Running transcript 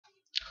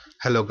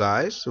Hello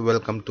guys,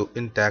 welcome to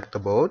Intact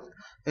About.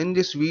 In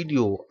this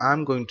video,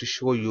 I'm going to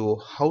show you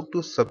how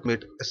to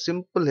submit a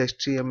simple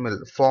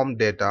HTML form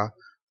data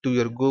to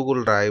your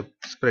Google Drive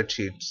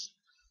spreadsheets.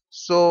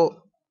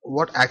 So,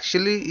 what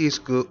actually is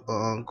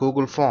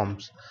Google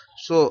Forms?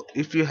 So,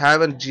 if you have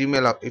a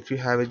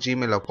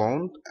Gmail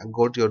account,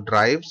 go to your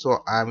Drive. So,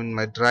 I'm in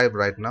my Drive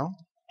right now.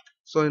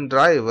 So, in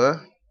Drive,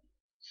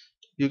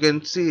 you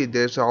can see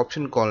there's an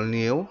option called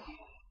New.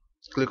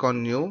 Click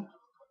on New.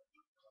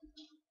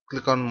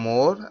 Click on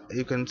More.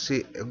 You can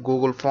see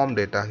Google Form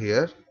data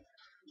here.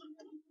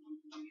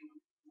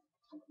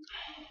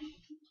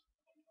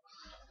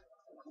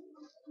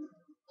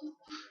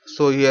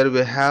 So here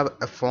we have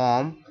a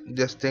form.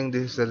 Just think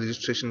this is a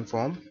registration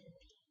form.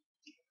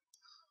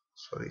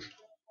 Sorry,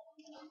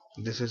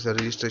 this is a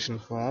registration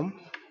form,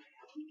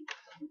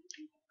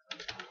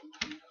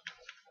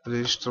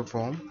 register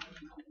form,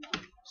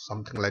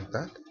 something like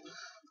that.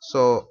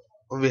 So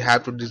we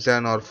have to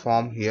design our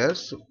form here.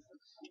 So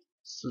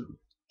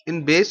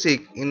in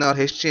basic, in our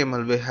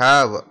HTML, we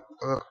have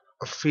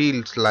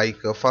fields like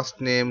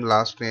first name,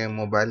 last name,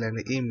 mobile,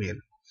 and email.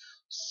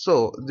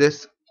 So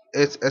this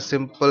is a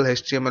simple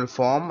HTML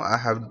form. I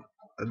have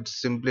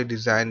simply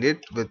designed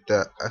it with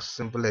a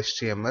simple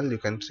HTML. You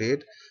can see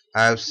it.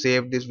 I have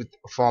saved this with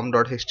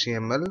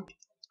form.html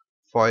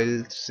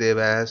file, save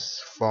as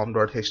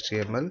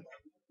form.html.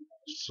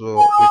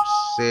 So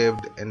it's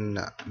saved in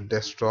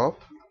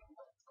desktop.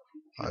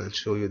 I'll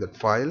show you that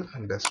file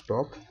in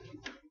desktop.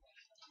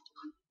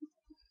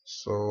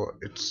 So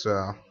it's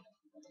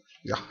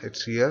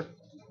here.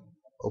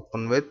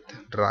 Open with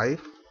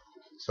Drive.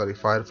 Sorry,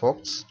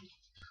 Firefox.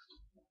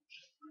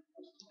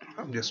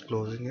 I'm just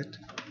closing it.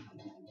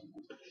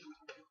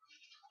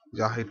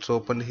 Yeah, it's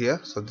opened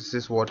here. So this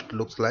is what it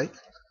looks like.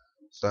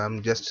 So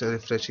I'm just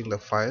refreshing the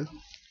file.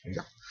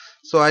 Yeah,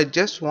 so I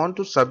just want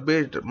to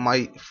submit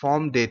my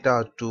form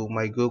data to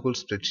my Google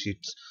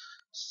spreadsheets.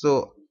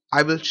 So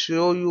I will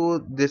show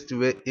you this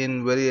way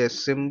in very a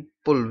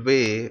simple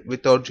way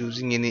without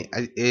using any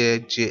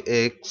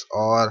AJX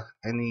or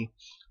any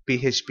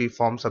PHP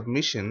form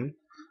submission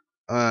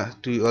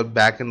to your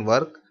backend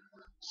work.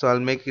 So I'll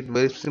make it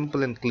very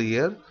simple and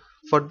clear.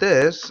 For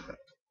this,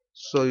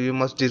 so you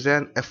must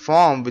design a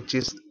form which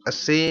is the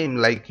same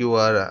like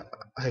your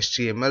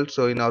HTML.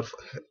 So in our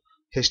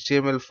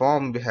HTML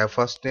form, we have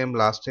first name,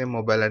 last name,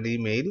 mobile, and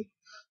email.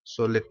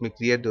 So let me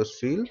create those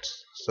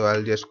fields. So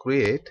I'll just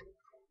create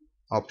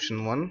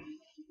option 1,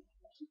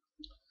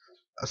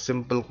 a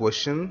simple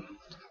question,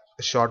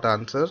 a short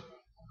answer.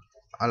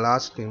 I'll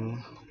ask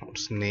him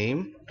what's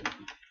name,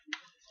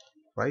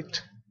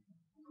 right?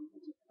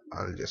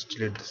 I'll just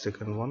delete the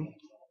second one.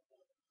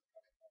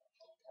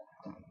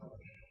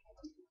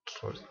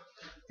 Sorry.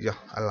 Yeah,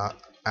 I'll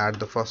add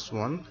the first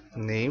one,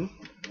 name.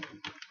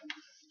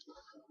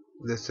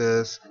 This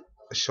is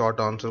a short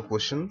answer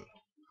question,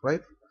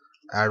 right?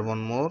 Add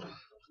one more.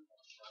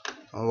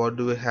 What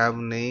do we have?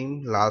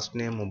 Name, last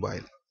name,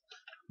 mobile.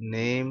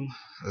 Name,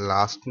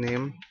 last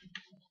name,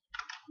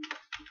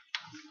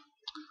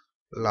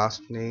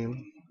 last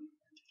name,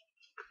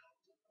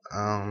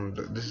 and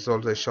this is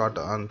also a short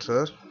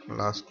answer,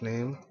 last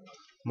name,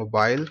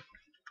 mobile,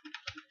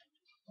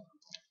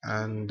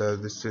 and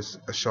this is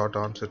a short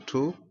answer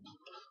too.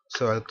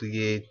 So I'll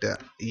create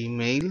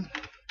email.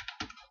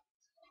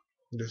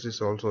 This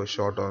is also a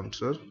short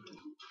answer.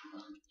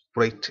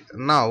 Right,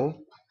 now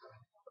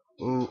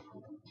uh,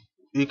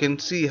 you can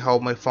see how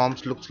my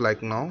forms looks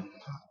like now.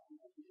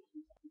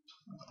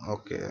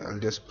 Okay, I'll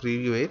just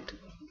preview it.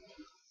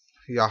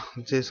 Yeah,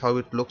 this is how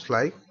it looks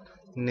like.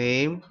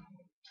 Name,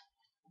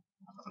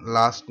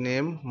 last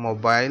name,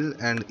 mobile,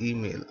 and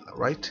email,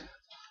 right?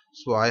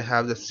 So I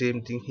have the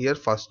same thing here,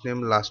 first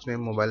name, last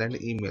name, mobile,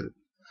 and email.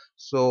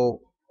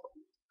 So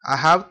I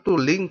have to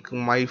link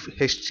my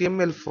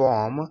HTML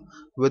form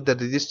with the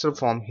register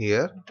form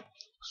here.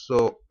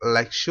 So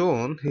like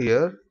shown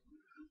here,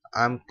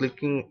 I'm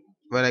clicking.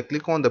 When I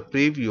click on the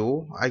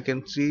preview, I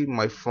can see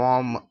my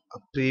form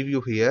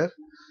preview here.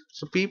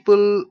 So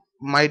people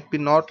might be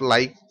not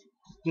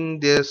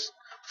liking this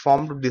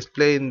form to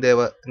display in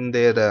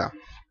their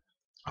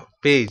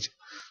page.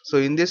 So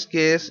in this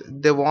case,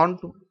 they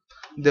want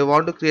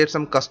to create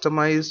some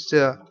customized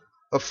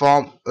a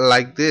form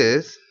like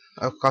this,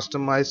 a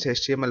customized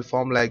HTML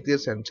form like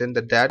this, and send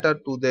the data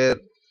to their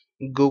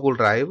Google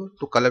Drive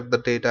to collect the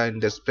data in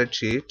their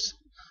spreadsheets.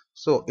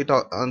 So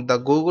the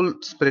Google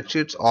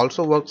spreadsheets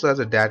also works as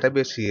a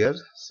database here.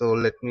 So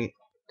let me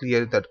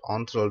clear that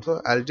answer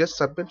also. I'll just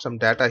submit some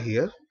data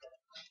here.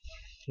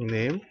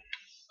 Name,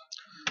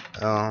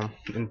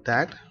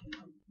 intact,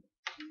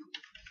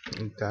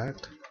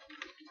 intact,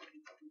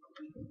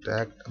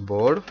 intact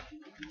board,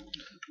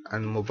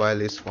 and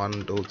mobile is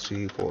 1 2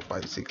 3 4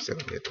 5 6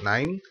 7 8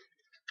 9,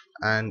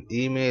 and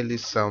email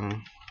is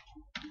some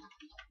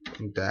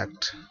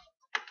intact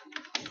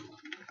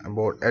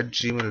about at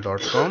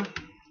gmail.com.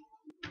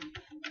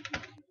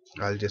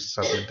 I'll just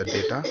submit the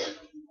data.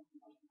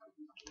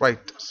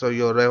 Right, so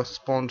your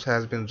response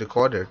has been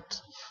recorded.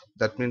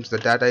 That means the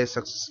data is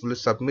successfully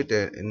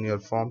submitted in your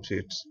form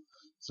sheets.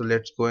 So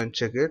let's go and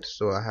check it.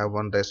 So I have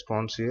one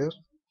response here.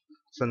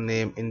 So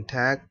name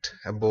intact,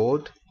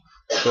 abode.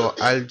 So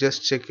I'll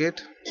just check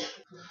it.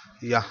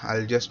 Yeah,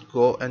 I'll just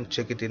go and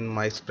check it in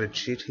my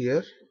spreadsheet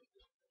here.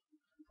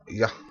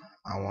 Yeah,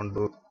 I want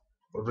to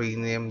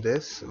rename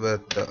this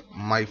with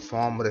my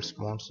form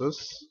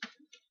responses.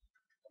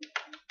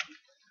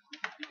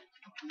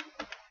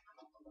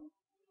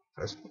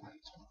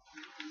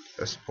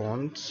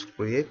 Response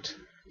create.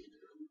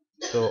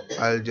 So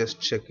I'll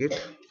just check it.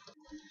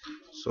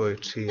 So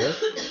it's here.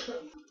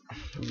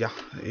 Yeah,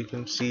 you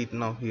can see it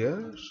now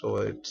here. So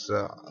it's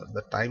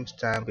the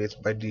timestamp is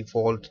by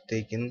default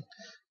taken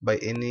by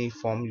any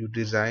form you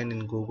design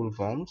in Google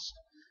Forms,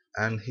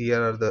 and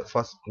here are the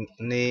first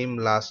name,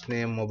 last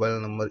name, mobile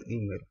number,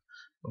 email.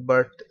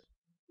 But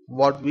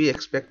what we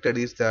expected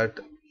is that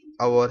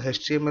our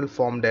HTML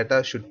form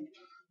data should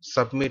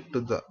submit to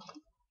the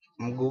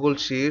Google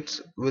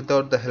Sheets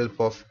without the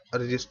help of a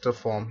register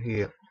form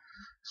here.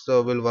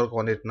 So we'll work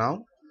on it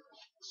now.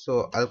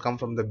 So I'll come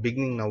from the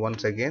beginning now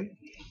once again.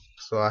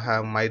 So I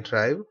have my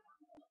drive.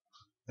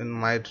 In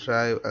my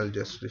drive, I'll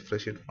just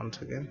refresh it once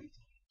again.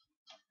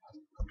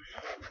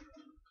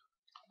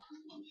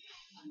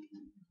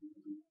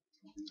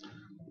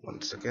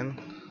 Once again.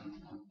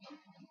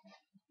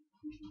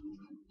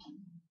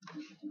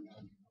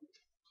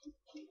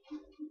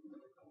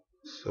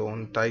 So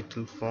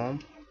untitled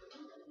form,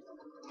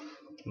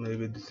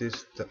 maybe this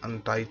is the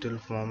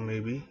untitled form,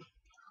 maybe.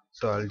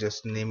 So I'll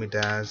just name it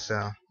as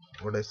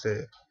what I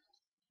say,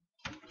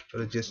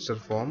 register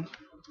form.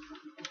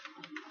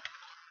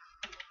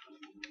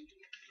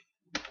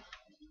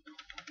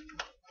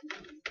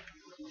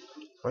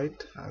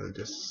 Right, I'll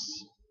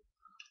just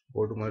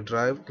go to my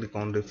drive, click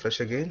on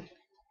refresh again.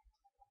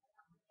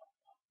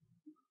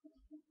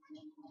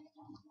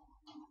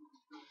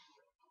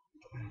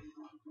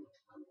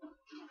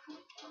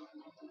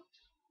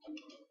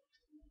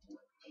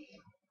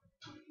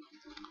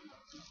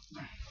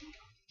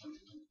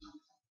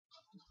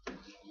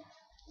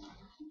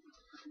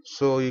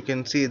 So you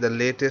can see the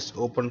latest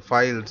open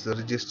files, the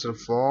register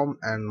form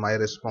and my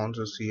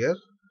responses here.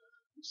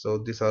 So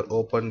these are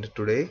opened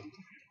today.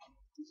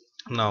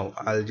 Now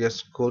I'll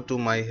just go to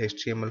my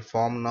HTML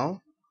form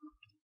now.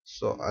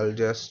 So I'll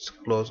just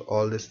close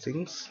all these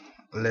things,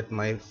 let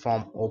my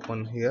form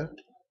open here,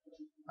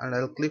 and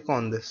I'll click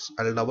on this.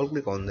 I'll double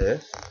click on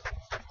this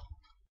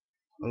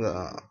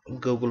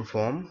Google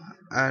form,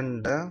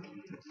 and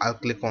I'll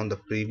click on the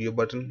preview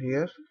button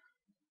here.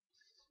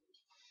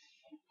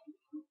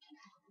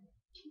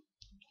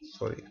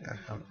 Sorry, I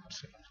haven't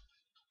seen.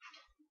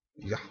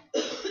 Yeah,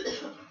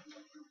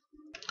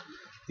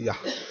 yeah,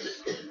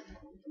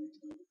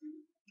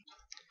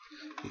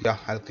 yeah.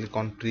 I'll click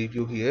on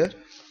preview here.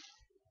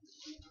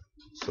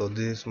 So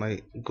this is my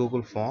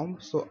Google form.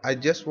 So I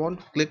just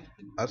want to click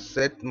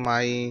set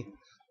my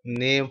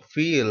name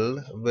field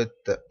with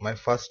my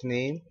first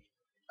name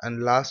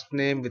and last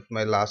name with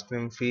my last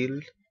name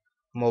field,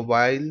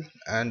 mobile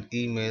and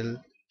email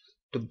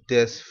to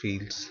these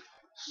fields.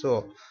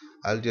 So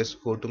I'll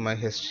just go to my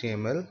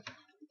HTML.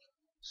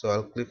 So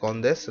I'll click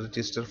on this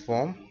register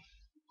form.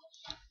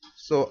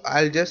 So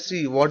I'll just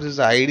see what is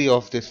the ID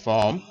of this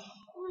form.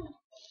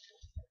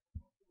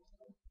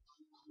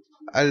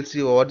 I'll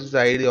see what is the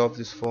ID of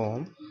this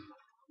form.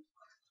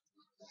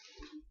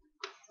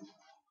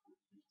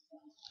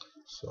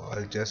 So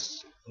I'll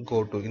just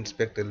go to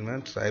inspect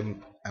elements. I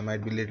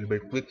might be a little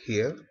bit quick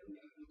here.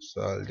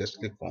 So I'll just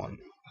click on,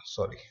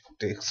 sorry,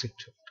 takes it.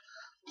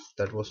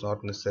 That was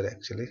not necessary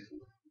actually.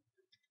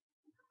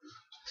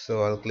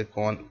 So I'll click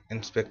on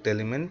inspect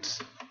elements.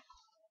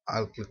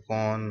 I'll click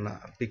on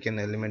pick an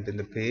element in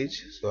the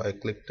page. So I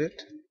clicked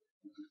it.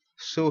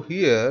 So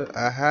here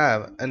I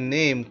have a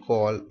name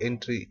called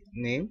entry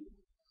name.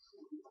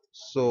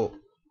 So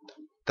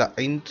the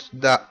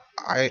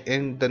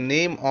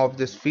name of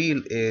this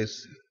field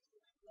is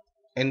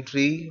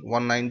entry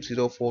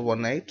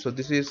 1900418. So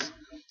this is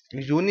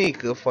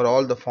unique for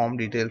all the form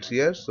details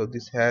here. So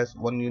this has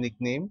one unique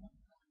name.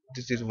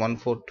 This is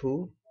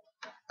 142,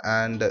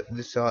 and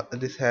this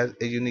has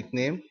a unique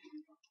name.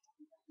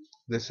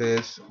 This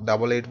is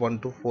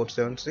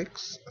 881247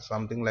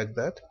 something like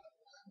that,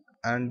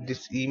 and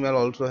this email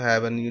also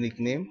have a unique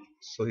name,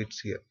 so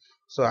it's here.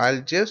 So I'll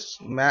just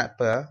map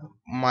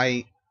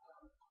my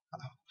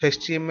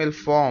HTML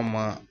form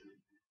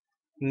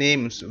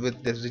names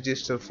with this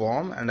register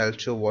form, and I'll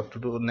show what to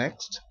do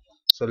next.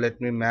 So let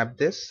me map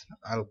this.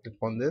 I'll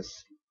click on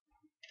this,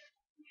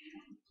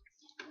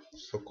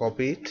 so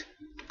copy it.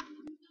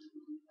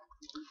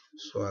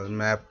 So I'll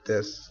map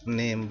this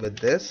name with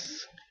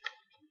this,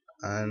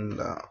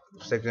 and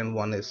second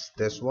one is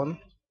this one.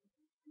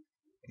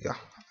 Yeah,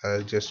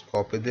 I'll just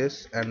copy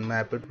this and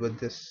map it with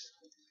this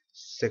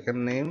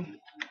second name,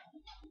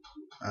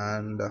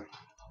 and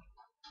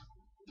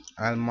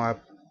I'll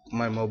map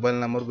my mobile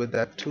number with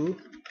that too.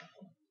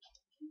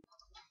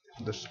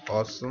 That's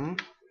awesome.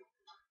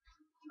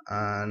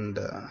 And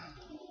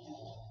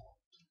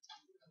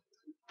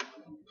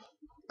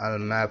I'll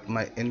map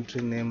my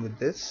entry name with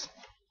this.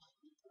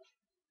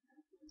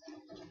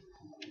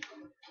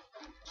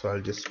 So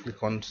I'll just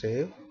click on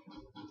save.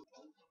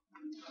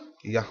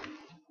 Yeah,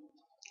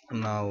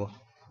 now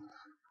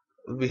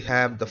we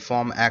have the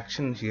form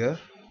action here.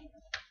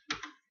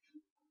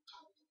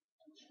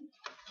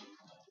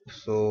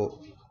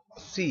 So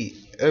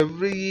see,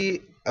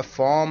 every a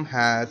form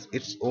has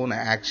its own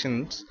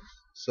actions.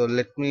 So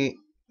let me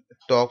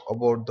talk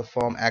about the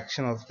form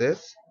action of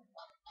this.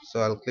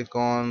 So I'll click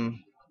on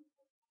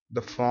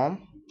the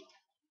form.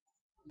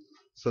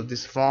 So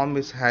this form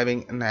is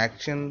having an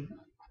action.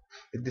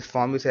 This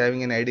form is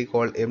having an ID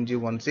called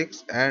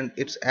mg16 and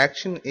its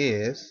action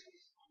is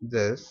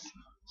this.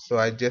 So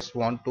I just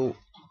want to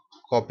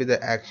copy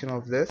the action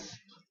of this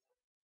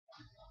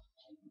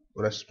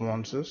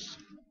responses,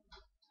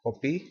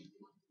 copy,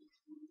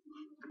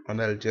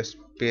 and I'll just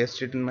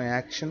paste it in my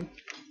action.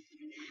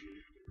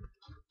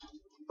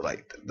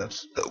 Right,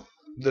 that's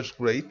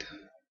great.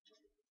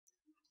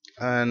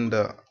 And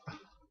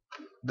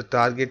the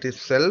target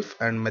is self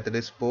and method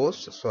is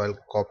post. So I'll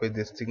copy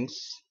these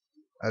things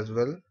as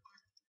well.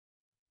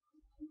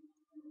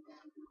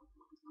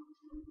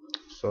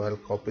 So I'll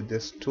copy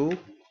this to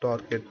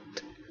target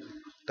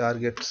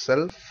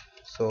self.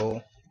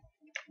 So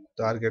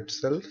target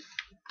self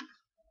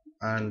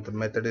and the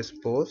method is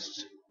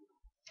post.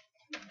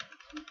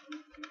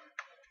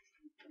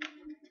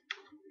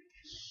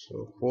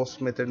 So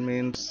post method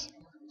means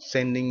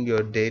sending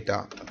your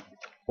data,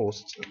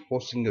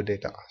 posting your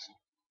data.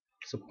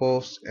 So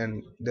post,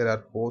 and there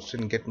are post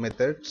and get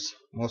methods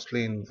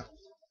mostly in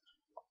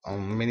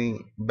many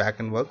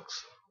backend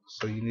works.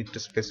 So you need to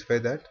specify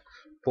that.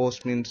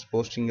 Post means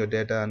posting your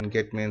data and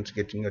get means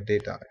getting your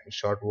data in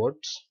short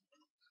words.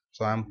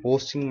 So I'm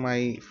posting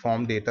my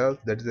form data.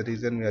 That is the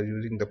reason we are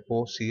using the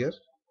post here,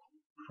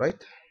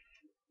 right?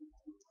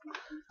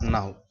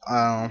 Now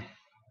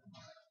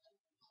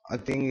I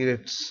think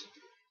it's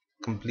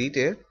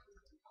completed.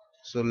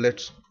 So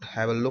let's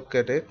have a look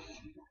at it.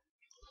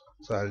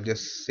 So I'll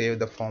just save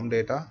the form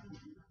data.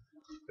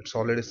 It's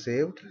already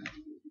saved.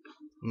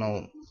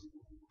 Now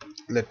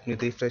let me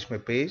refresh my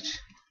page.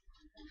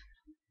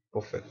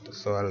 Perfect.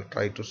 So I'll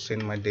try to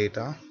send my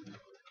data.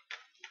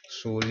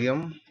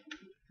 Suryam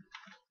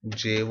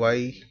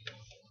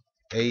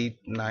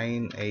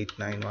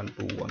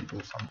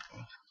jy89891212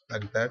 something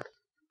like that.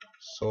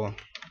 So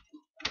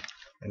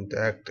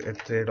interact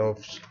at thread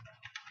of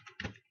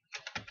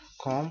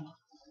com,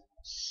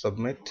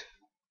 submit.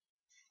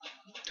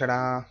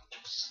 Ta-da!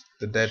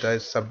 The data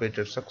is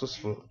submitted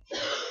successful.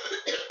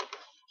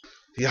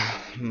 Yeah,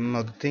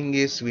 now the thing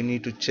is we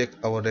need to check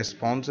our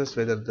responses,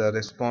 whether the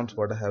response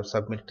what I have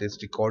submitted is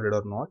recorded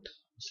or not.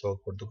 So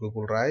go to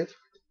Google Drive,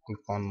 click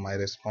on my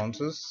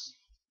responses.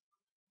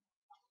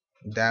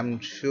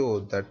 Damn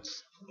sure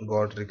that's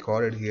got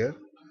recorded here.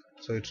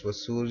 So it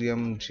was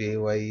Suryam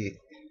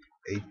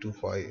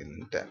jy825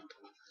 intact.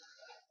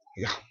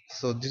 Yeah,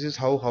 so this is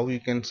how you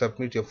can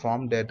submit your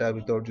form data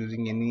without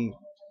using any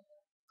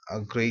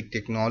great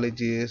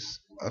technologies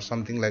or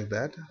something like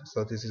that.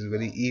 So this is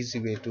very easy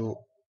way to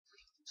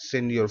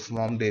send your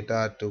form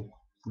data to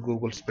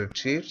Google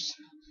spreadsheets,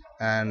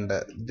 and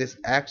this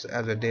acts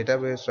as a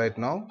database right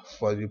now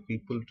for you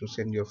people to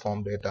send your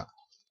form data,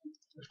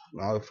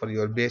 for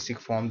your basic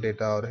form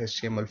data or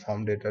HTML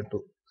form data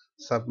to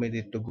submit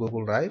it to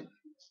Google Drive.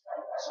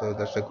 So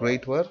that's a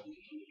great work.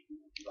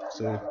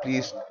 So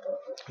please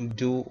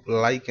do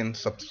like and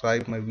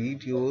subscribe my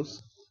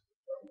videos,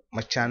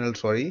 my channel,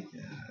 sorry.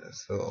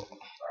 So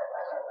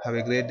have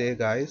a great day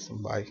guys.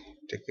 Bye,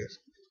 take care.